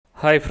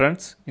Hi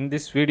friends, in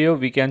this video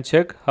we can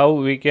check how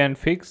we can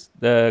fix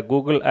the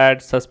Google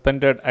Ads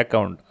suspended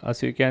account.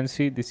 As you can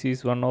see, this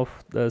is one of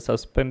the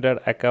suspended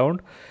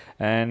account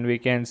and we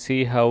can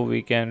see how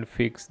we can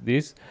fix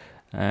this,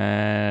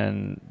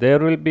 and there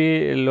will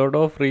be a lot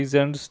of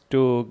reasons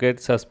to get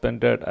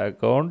suspended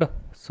account.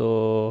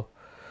 So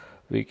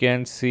we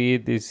can see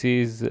this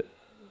is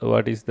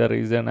what is the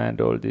reason and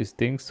all these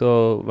things.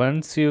 So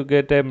once you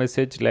get a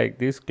message like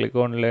this, click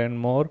on learn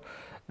more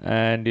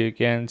and you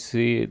can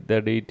see the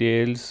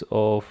details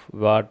of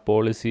what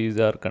policies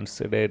are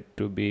considered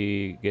to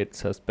be get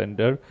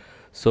suspended.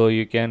 So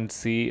you can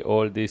see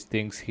all these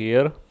things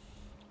here,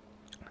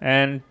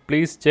 and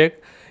please check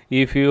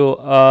if you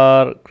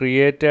are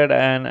created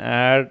an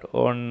ad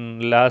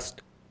on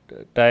last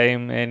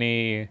time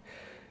any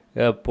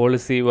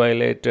policy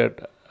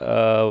violated,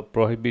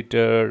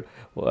 prohibited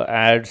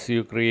ads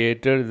you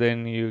created,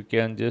 then you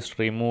can just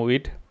remove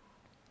it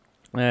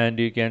and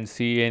you can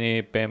see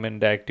any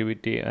payment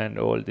activity and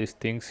all these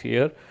things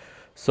here.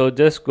 So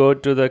just go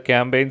to the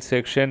campaign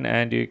section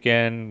and you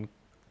can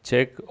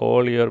check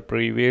all your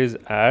previous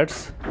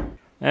ads,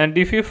 and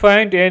if you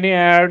find any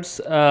ads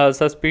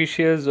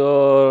suspicious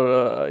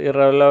or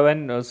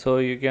irrelevant, so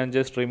you can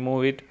just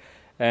remove it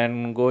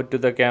and go to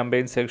the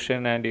campaign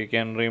section and you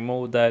can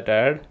remove that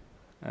ad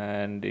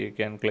and you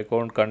can click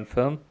on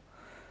confirm.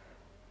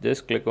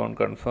 Just click on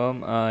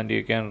confirm and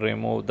you can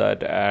remove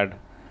that ad.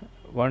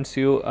 Once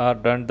you are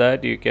done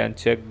that, you can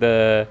check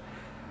the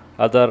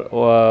other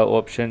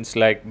options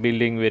like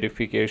billing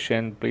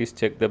verification. Please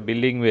check the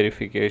billing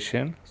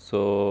verification.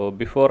 So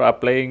before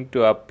applying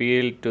to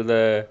appeal to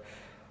the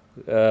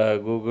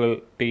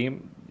Google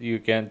team, you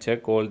can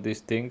check all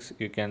these things.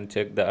 You can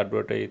check the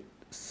advertise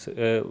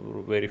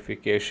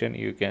verification,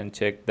 you can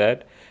check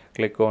that.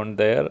 Click on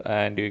there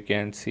and you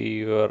can see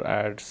your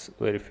ads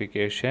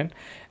verification,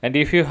 and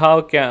if you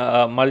have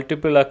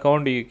multiple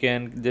account, you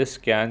can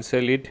just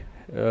cancel it.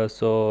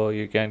 So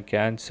you can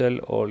cancel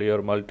all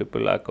your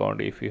multiple account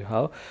if you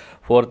have.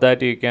 For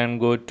that, you can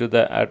go to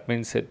the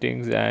admin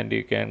settings and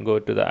you can go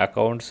to the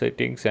account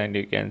settings and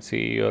you can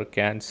see your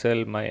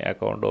cancel my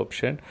account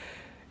option.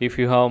 If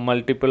you have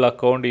multiple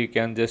account, you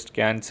can just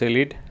cancel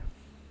it,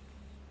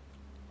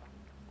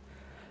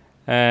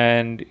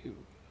 and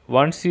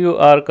once you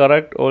are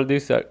correct all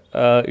these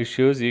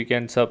issues, you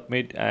can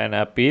submit an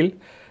appeal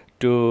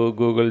to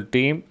Google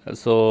team.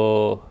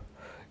 So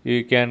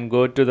you can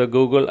go to the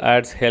Google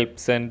Ads Help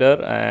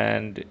Center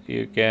and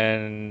you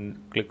can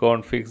click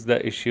on fix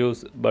the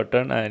issues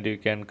button and you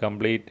can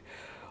complete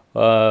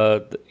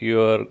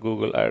your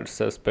Google Ads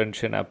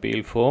suspension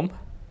appeal form,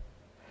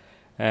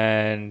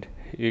 and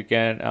you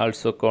can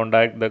also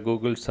contact the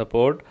Google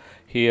support.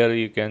 Here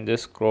you can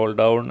just scroll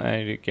down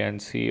and you can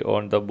see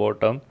on the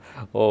bottom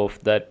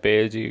of that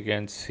page you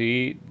can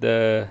see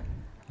the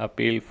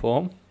appeal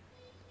form.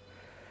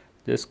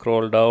 Just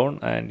scroll down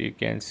and you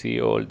can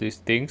see all these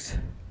things.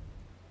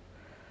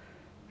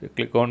 You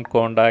click on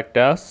contact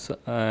us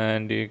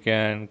and you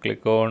can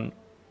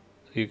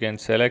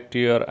select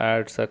your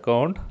ads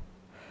account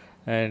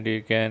and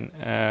you can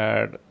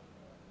add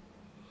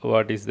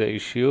what is the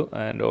issue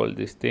and all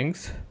these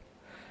things,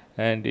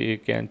 and you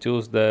can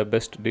choose the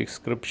best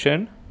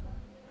description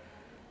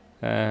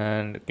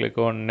and click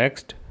on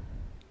next,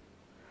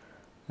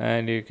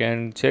 and you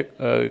can check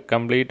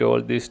complete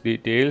all these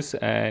details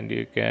and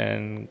you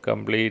can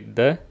complete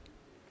the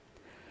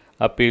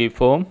appeal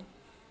form.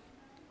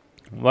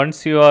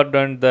 Once you are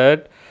done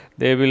that,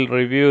 they will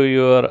review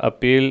your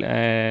appeal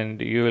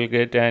and you will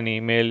get an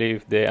email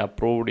if they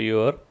approved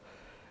your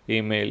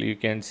email. You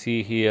can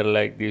see here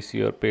like this,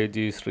 your page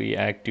is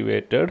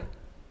reactivated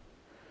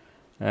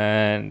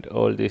and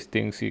all these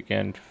things you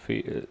can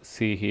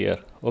see here.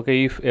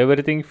 Okay, if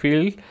everything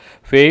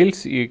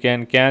fails, you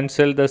can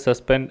cancel the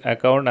suspend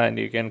account and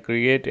you can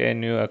create a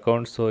new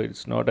account. So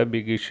it's not a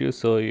big issue,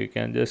 so you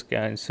can just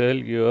cancel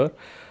your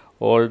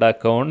old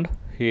account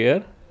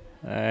here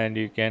and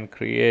you can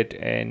create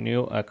a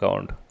new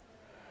account.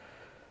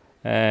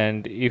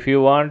 And if you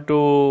want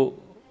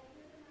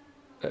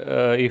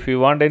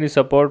any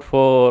support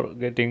for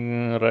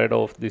getting rid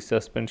of this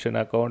suspension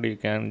account, you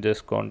can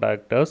just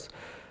contact us.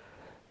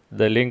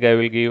 The link I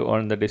will give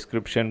on the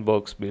description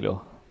box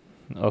below.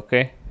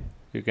 Okay,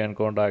 you can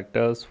contact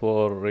us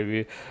for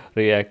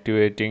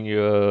reactivating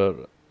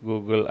your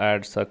Google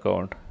Ads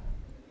account.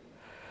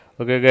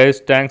 Okay guys,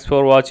 thanks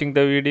for watching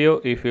the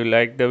video. If you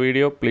like the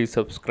video, please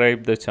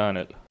subscribe the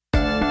channel.